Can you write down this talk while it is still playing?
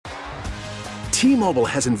T-Mobile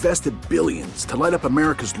has invested billions to light up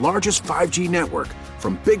America's largest 5G network,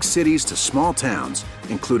 from big cities to small towns,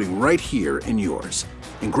 including right here in yours.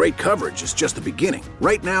 And great coverage is just the beginning.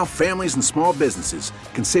 Right now, families and small businesses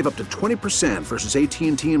can save up to 20% versus AT&T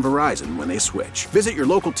and Verizon when they switch. Visit your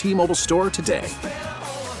local T-Mobile store today.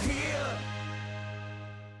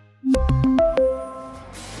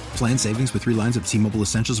 Plan savings with 3 lines of T-Mobile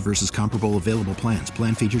Essentials versus comparable available plans.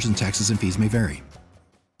 Plan features and taxes and fees may vary.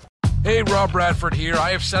 Hey, Rob Bradford here. I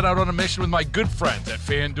have set out on a mission with my good friends at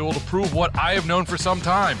FanDuel to prove what I have known for some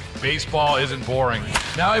time. Baseball isn't boring.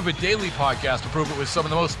 Now I have a daily podcast to prove it with some of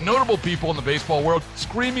the most notable people in the baseball world,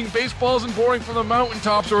 screaming baseball isn't boring from the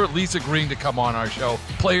mountaintops, or at least agreeing to come on our show.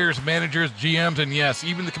 Players, managers, GMs, and yes,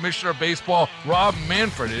 even the commissioner of baseball, Rob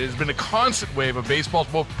Manfred. It has been a constant wave of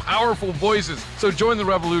baseball's most powerful voices. So join the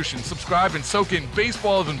revolution. Subscribe and soak in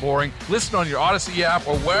Baseball Isn't Boring. Listen on your Odyssey app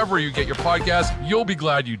or wherever you get your podcast. You'll be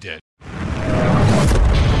glad you did.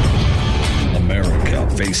 America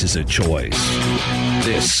faces a choice.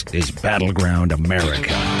 This is Battleground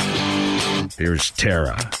America. Here's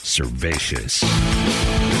Tara Servatius.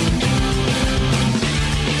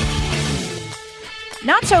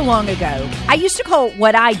 Not so long ago, I used to call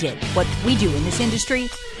what I did, what we do in this industry,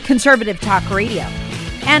 conservative talk radio.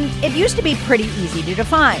 And it used to be pretty easy to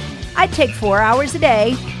define. I'd take 4 hours a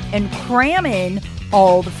day and cram in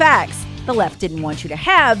all the facts the left didn't want you to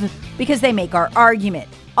have because they make our argument.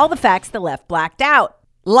 All the facts the left blacked out,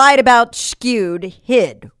 lied about, skewed,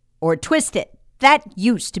 hid, or twisted. That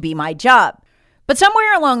used to be my job. But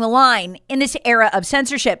somewhere along the line, in this era of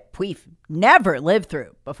censorship we've never lived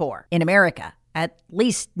through before in America, at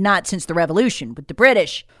least not since the Revolution with the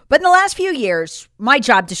British. But in the last few years, my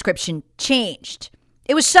job description changed.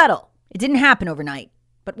 It was subtle. It didn't happen overnight.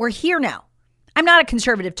 But we're here now. I'm not a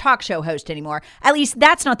conservative talk show host anymore. At least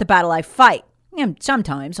that's not the battle I fight. And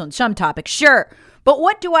sometimes on some topics, sure. But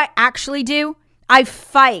what do I actually do? I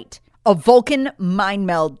fight a Vulcan mind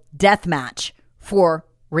meld death match for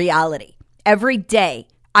reality. Every day,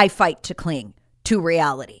 I fight to cling to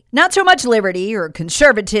reality. Not so much liberty or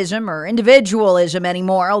conservatism or individualism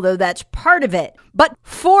anymore, although that's part of it, but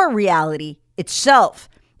for reality itself.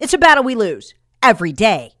 It's a battle we lose every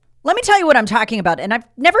day. Let me tell you what I'm talking about, and I've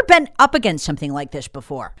never been up against something like this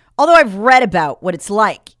before, although I've read about what it's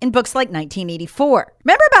like in books like 1984.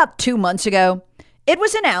 Remember about 2 months ago? It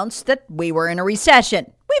was announced that we were in a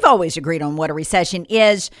recession. We've always agreed on what a recession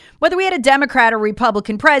is, whether we had a Democrat or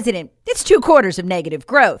Republican president. It's 2 quarters of negative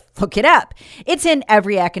growth. Look it up. It's in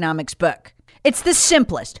every economics book. It's the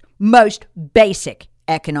simplest, most basic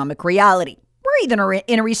economic reality. We're either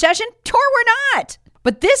in a recession or we're not.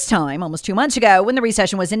 But this time, almost 2 months ago, when the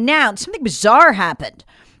recession was announced, something bizarre happened.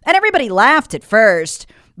 And everybody laughed at first.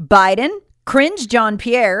 Biden, Cringe John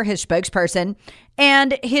Pierre, his spokesperson,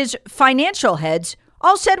 and his financial heads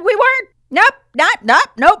all said we weren't. Nope,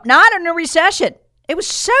 not in a recession. It was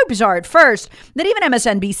so bizarre at first that even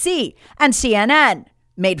MSNBC and CNN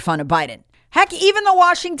made fun of Biden. Heck, even the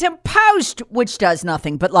Washington Post, which does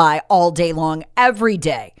nothing but lie all day long, every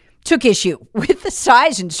day, took issue with the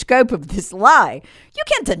size and scope of this lie. You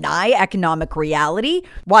can't deny economic reality.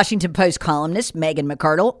 Washington Post columnist Megan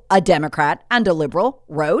McArdle, a Democrat and a liberal,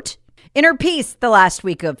 wrote in her piece the last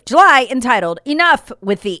week of July entitled, "Enough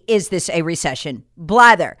with the Is This a Recession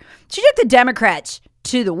blather." She took the Democrats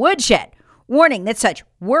to the woodshed, warning that such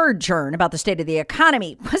word churn about the state of the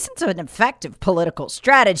economy wasn't an effective political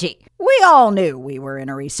strategy. We all knew we were in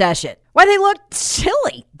a recession. Why, they looked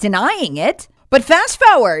silly denying it. But fast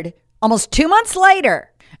forward almost 2 months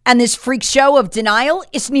later, and this freak show of denial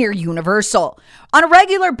is near universal. On a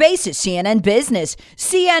regular basis, CNN Business,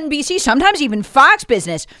 CNBC, sometimes even Fox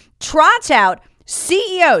Business, trots out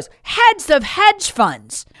CEOs, heads of hedge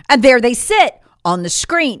funds. And there they sit on the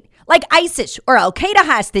screen like ISIS or Al-Qaeda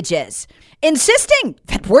hostages, insisting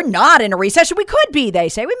that we're not in a recession. We could be, they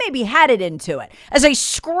say. We may be headed into it. As they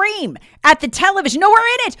scream at the television, no, we're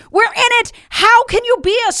in it. We're in it. How can you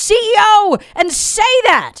be a CEO and say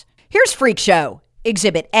that? Here's Freak Show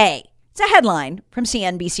Exhibit A. It's a headline from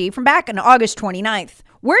CNBC from back on August 29th.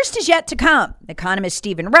 Worst is yet to come. Economist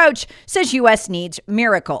Stephen Roach says U.S. needs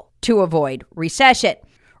miracle to avoid recession.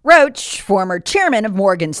 Roach, former chairman of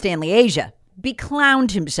Morgan Stanley Asia,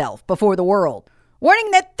 beclowned himself before the world,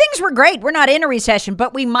 warning that things were great. We're not in a recession,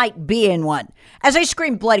 but we might be in one. As I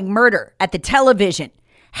screamed bloody murder at the television,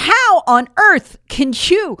 how on earth can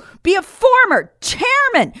you be a former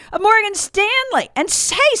chairman of Morgan Stanley and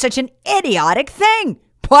say such an idiotic thing?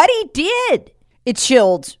 But he did. It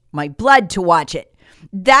chilled my blood to watch it.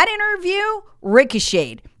 That interview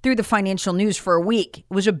ricocheted through the financial news for a week.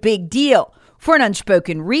 It was a big deal. for an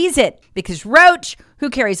unspoken reason, because Roach,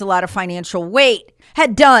 who carries a lot of financial weight,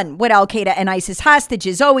 had done what Al-Qaeda and ISIS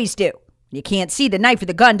hostages always do. You can't see the knife or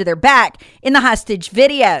the gun to their back in the hostage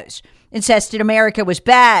videos. Insisted America was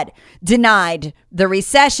bad, denied the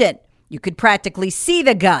recession. You could practically see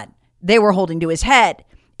the gun they were holding to his head.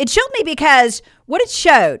 It chilled me because what it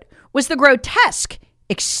showed was the grotesque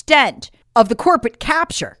extent of the corporate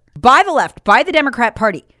capture by the left, by the Democrat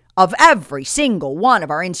Party, of every single one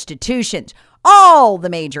of our institutions, all the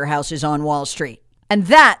major houses on Wall Street. And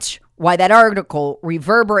that's why that article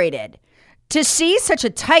reverberated. To see such a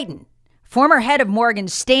titan, former head of Morgan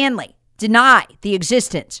Stanley, deny the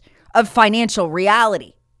existence of financial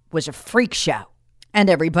reality was a freak show. And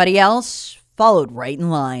everybody else followed right in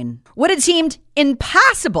line. What had seemed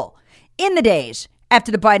impossible in the days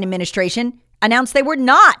after the Biden administration announced they were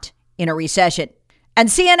not in a recession. And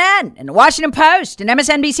CNN and the Washington Post and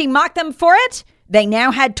MSNBC mocked them for it. They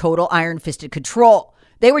now had total iron-fisted control.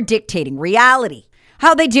 They were dictating reality.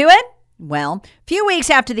 How'd they do it? Well, a few weeks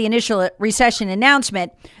after the initial recession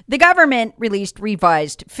announcement, the government released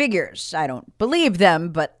revised figures. I don't believe them,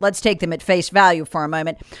 but let's take them at face value for a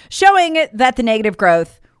moment, showing that the negative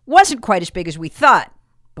growth wasn't quite as big as we thought,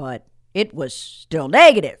 but it was still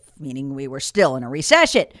negative, meaning we were still in a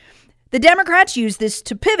recession. The Democrats used this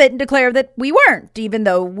to pivot and declare that we weren't, even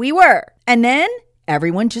though we were. And then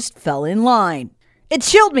everyone just fell in line. It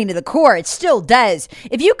chilled me to the core. It still does.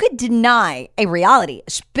 If you could deny a reality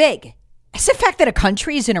as big as the fact that a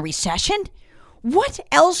country is in a recession, what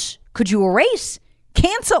else could you erase,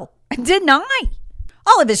 cancel, and deny?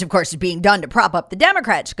 All of this, of course, is being done to prop up the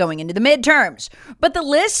Democrats going into the midterms. But the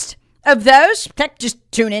list of those, heck, just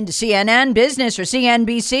tune in to CNN Business or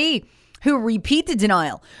CNBC, who repeat the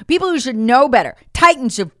denial, people who should know better,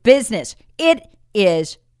 titans of business. It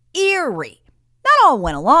is eerie. Not all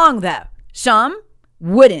went along, though. Some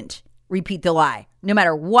wouldn't repeat the lie, no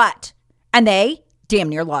matter what. And they damn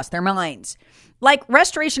near lost their minds. Like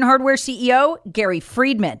Restoration Hardware CEO Gary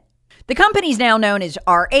Friedman. The company's now known as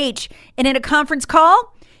RH, and in a conference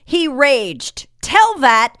call, he raged, "Tell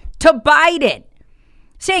that to Biden,"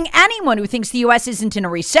 saying anyone who thinks the U.S. isn't in a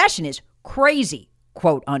recession is crazy,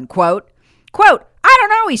 quote unquote. Quote, "I don't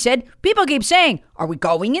know," he said. "People keep saying, are we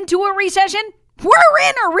going into a recession? We're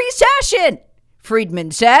in a recession,"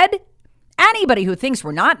 Friedman said. Anybody who thinks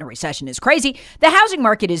we're not in a recession is crazy. The housing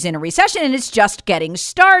market is in a recession and it's just getting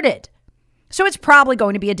started. So it's probably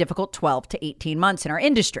going to be a difficult 12 to 18 months in our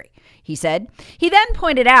industry, he said. He then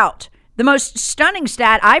pointed out the most stunning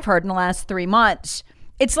stat I've heard in the last 3 months.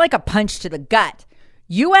 It's like a punch to the gut.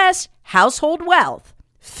 U.S. household wealth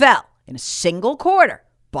fell in a single quarter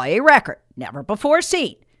by a record never before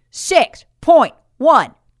seen.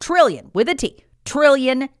 $6.1 trillion with a T,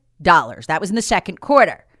 trillion dollars. That was in the second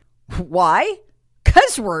quarter. Why?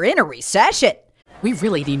 Because we're in a recession. We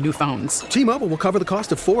really need new phones. T-Mobile will cover the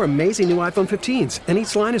cost of 4 amazing new iPhone 15s, and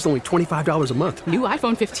each line is only $25 a month. New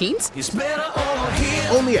iPhone 15s? It's better over here.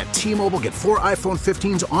 Only at T-Mobile, get 4 iPhone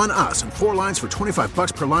 15s on us and 4 lines for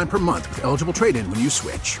 $25 per line per month with eligible trade-in when you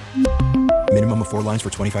switch. Minimum of 4 lines for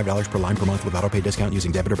 $25 per line per month with autopay discount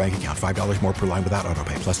using debit or bank account. $5 more per line without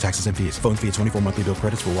autopay, plus taxes and fees. Phone fee at 24 monthly bill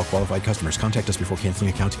credits for well-qualified customers. Contact us before canceling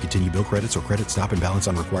account to continue bill credits or credit stop and balance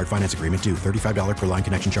on required finance agreement due. $35 per line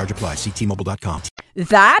connection charge applies. See T-Mobile.com.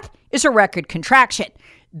 That is a record contraction.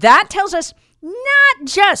 That tells us not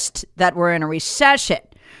just that we're in a recession,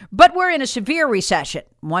 but we're in a severe recession,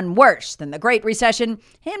 one worse than the Great Recession,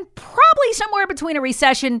 and probably somewhere between a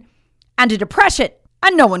recession and a depression,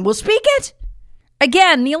 and no one will speak it.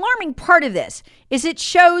 Again, the alarming part of this is it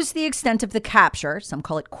shows the extent of the capture, some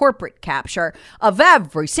call it corporate capture, of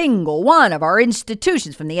every single one of our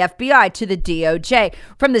institutions, from the FBI to the DOJ,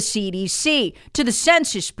 from the CDC to the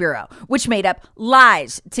Census Bureau, which made up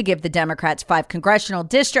lies to give the Democrats 5 congressional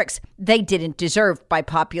districts they didn't deserve by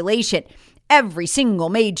population. Every single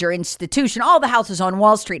major institution, all the houses on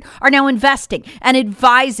Wall Street, are now investing and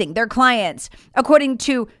advising their clients according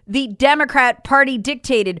to the Democrat Party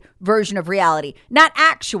dictated version of reality, not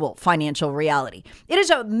actual financial reality. It is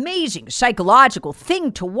an amazing psychological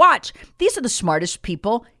thing to watch. These are the smartest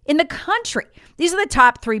people in the country. These are the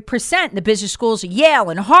top 3% in the business schools of Yale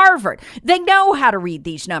and Harvard. They know how to read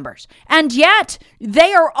these numbers. And yet,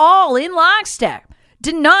 they are all in lockstep,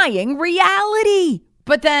 denying reality.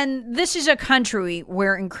 But then this is a country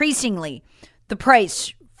where increasingly the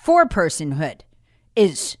price for personhood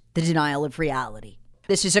is the denial of reality.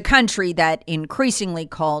 This is a country that increasingly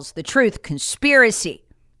calls the truth conspiracy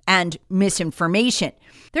and misinformation.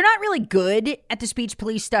 They're not really good at the speech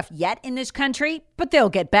police stuff yet in this country, but they'll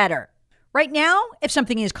get better. Right now, if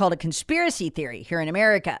something is called a conspiracy theory here in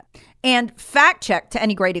America and fact-checked to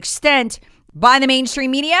any great extent, By the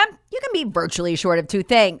mainstream media, you can be virtually assured of two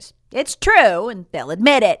things. It's true, and they'll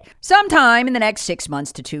admit it. Sometime in the next 6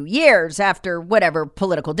 months to 2 years, after whatever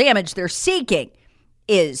political damage they're seeking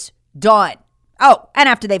is done. Oh, and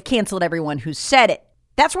after they've canceled everyone who said it.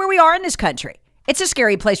 That's where we are in this country. It's a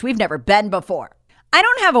scary place we've never been before. I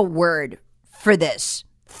don't have a word for this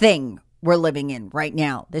thing we're living in right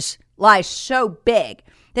now. This lie so big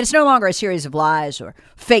that it's no longer a series of lies or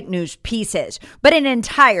fake news pieces, but an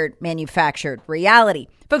entire manufactured reality.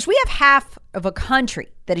 Folks, we have half of a country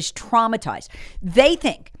that is traumatized. They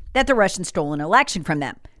think that the Russians stole an election from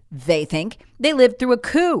them. They think they lived through a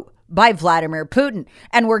coup by Vladimir Putin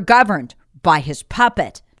and were governed by his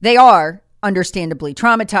puppet. They are understandably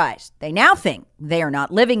traumatized. They now think they are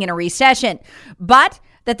not living in a recession, but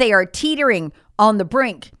that they are teetering on the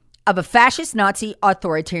brink of a fascist Nazi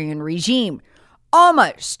authoritarian regime,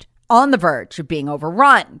 almost on the verge of being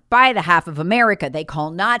overrun by the half of America they call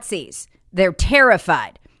Nazis. They're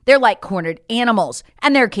terrified. They're like cornered animals,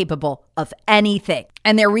 and they're capable of anything.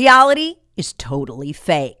 And their reality is totally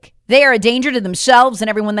fake. They are a danger to themselves and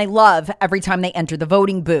everyone they love every time they enter the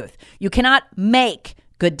voting booth. You cannot make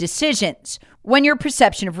good decisions when your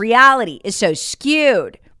perception of reality is so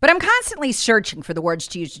skewed. But I'm constantly searching for the words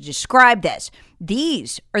to use to describe this.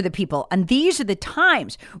 These are the people, and these are the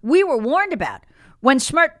times we were warned about when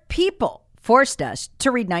smart people forced us to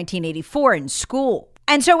read 1984 in school.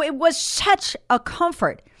 And so it was such a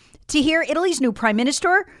comfort to hear Italy's new prime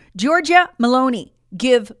minister, Giorgia Meloni,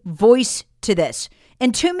 give voice to this.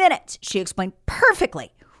 In 2 minutes, she explained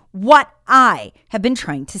perfectly what I have been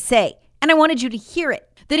trying to say, and I wanted you to hear it.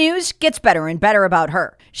 The news gets better and better about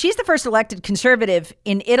her. She's the first elected conservative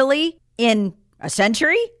in Italy in a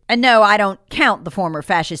century. And no, I don't count the former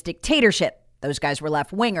fascist dictatorship. Those guys were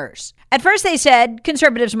left-wingers. At first they said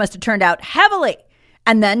conservatives must have turned out heavily.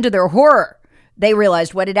 And then, to their horror, they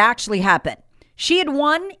realized what had actually happened. She had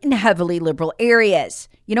won in heavily liberal areas.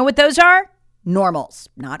 You know what those are? Normals.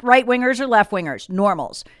 Not right-wingers or left-wingers.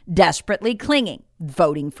 Normals. Desperately clinging.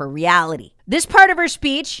 Voting for reality. This part of her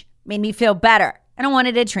speech made me feel better. And I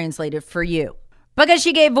wanted to translate it for you. Because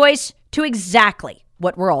she gave voice to exactly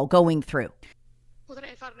what we're all going through.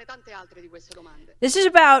 This is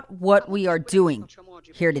about what we are doing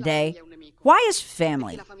here today. Why is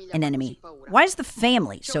family an enemy? Why is the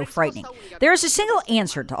family so frightening? There is a single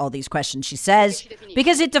answer to all these questions, she says,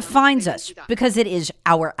 because it defines us, because it is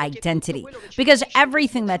our identity, because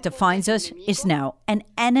everything that defines us is now an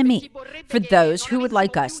enemy for those who would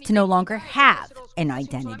like us to no longer have an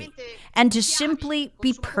identity and to simply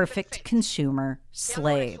be perfect consumer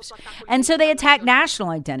slaves. And so they attack national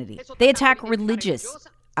identity. They attack religious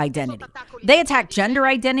identity. They attack gender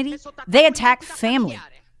identity. They attack family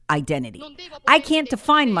identity. I can't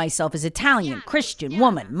define myself as Italian, Christian,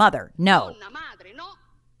 woman, mother. No.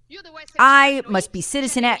 I must be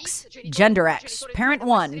citizen X, gender X, parent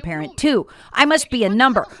 1, parent 2. I must be a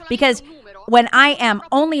number because when I am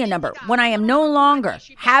only a number, when I am no longer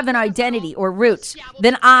have an identity or roots,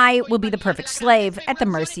 then I will be the perfect slave at the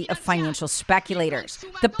mercy of financial speculators,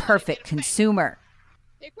 the perfect consumer.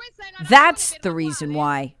 That's the reason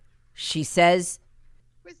why, she says.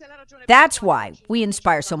 That's why we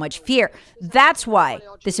inspire so much fear. That's why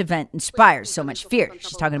this event inspires so much fear.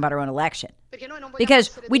 She's talking about her own election.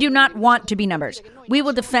 Because we do not want to be numbers. We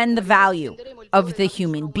will defend the value of the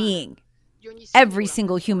human being. Every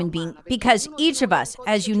single human being, because each of us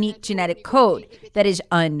has unique genetic code that is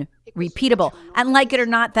unrepeatable. And like it or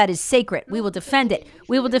not, that is sacred. We will defend it.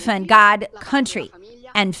 We will defend God, country,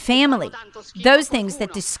 and family. Those things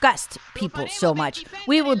that disgust people so much.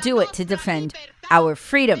 We will do it to defend our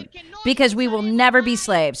freedom, because we will never be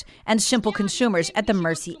slaves and simple consumers at the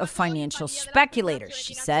mercy of financial speculators,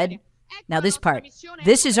 she said. Now this part,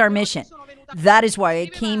 this is our mission. That is why I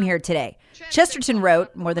came here today. Chesterton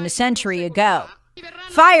wrote more than a century ago,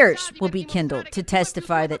 fires will be kindled to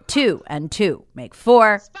testify that 2 and 2 make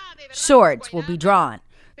 4. Swords will be drawn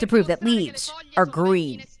to prove that leaves are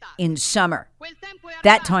green in summer.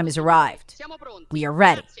 That time has arrived. We are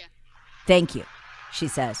ready. Thank you, she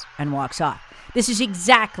says, and walks off. This is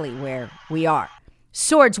exactly where we are.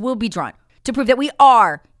 Swords will be drawn to prove that we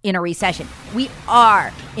are in a recession. We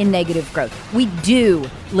are in negative growth. We do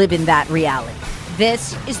live in that reality.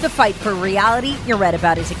 This is the fight for reality you read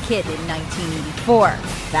about as a kid in 1984.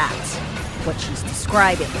 That's what she's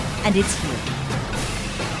describing, and it's here.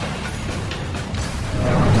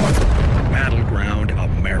 Battleground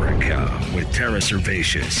America with Tara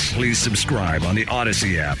Servatius. Please subscribe on the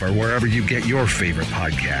Odyssey app or wherever you get your favorite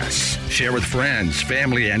podcasts. Share with friends,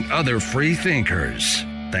 family, and other free thinkers.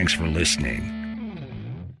 Thanks for listening.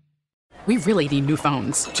 We really need new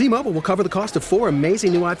phones. T-Mobile will cover the cost of 4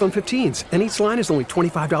 amazing new iPhone 15s, and each line is only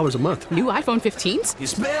 $25 a month. New iPhone 15s?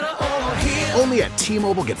 It's better over here. Only at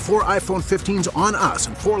T-Mobile, get 4 iPhone 15s on us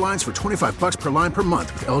and 4 lines for $25 per line per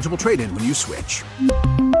month with eligible trade-in when you switch.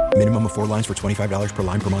 Minimum of 4 lines for $25 per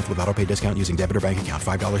line per month with autopay discount using debit or bank account.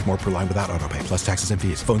 $5 more per line without autopay, plus taxes and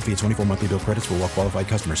fees. Phone fee at 24 monthly bill credits for well-qualified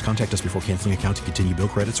customers. Contact us before canceling account to continue bill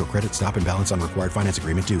credits or credit stop and balance on required finance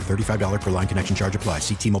agreement due. $35 per line connection charge applies.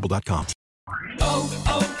 See T-Mobile.com.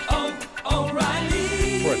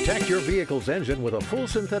 O'Reilly. Protect your vehicle's engine with a full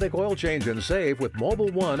synthetic oil change and save with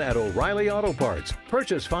Mobil 1 at O'Reilly Auto Parts.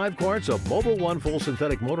 Purchase 5 quarts of Mobil 1 full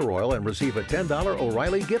synthetic motor oil and receive a $10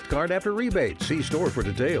 O'Reilly gift card after rebate. See store for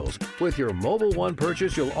details. With your Mobil 1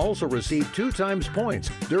 purchase, you'll also receive 2 times points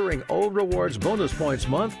during O Rewards Bonus Points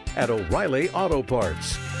Month at O'Reilly Auto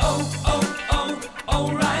Parts.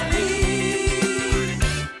 O'Reilly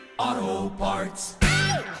Auto Parts.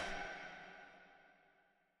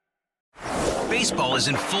 Baseball is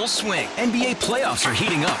in full swing. NBA playoffs are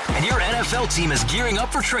heating up, and your NFL team is gearing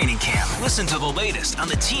up for training camp. Listen to the latest on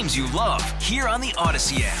the teams you love here on the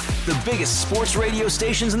Odyssey app. The biggest sports radio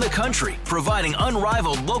stations in the country, providing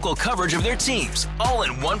unrivaled local coverage of their teams, all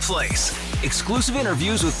in one place. Exclusive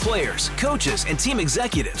interviews with players, coaches, and team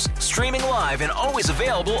executives, streaming live and always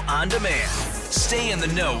available on demand. Stay in the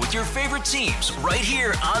know with your favorite teams right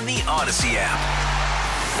here on the Odyssey app.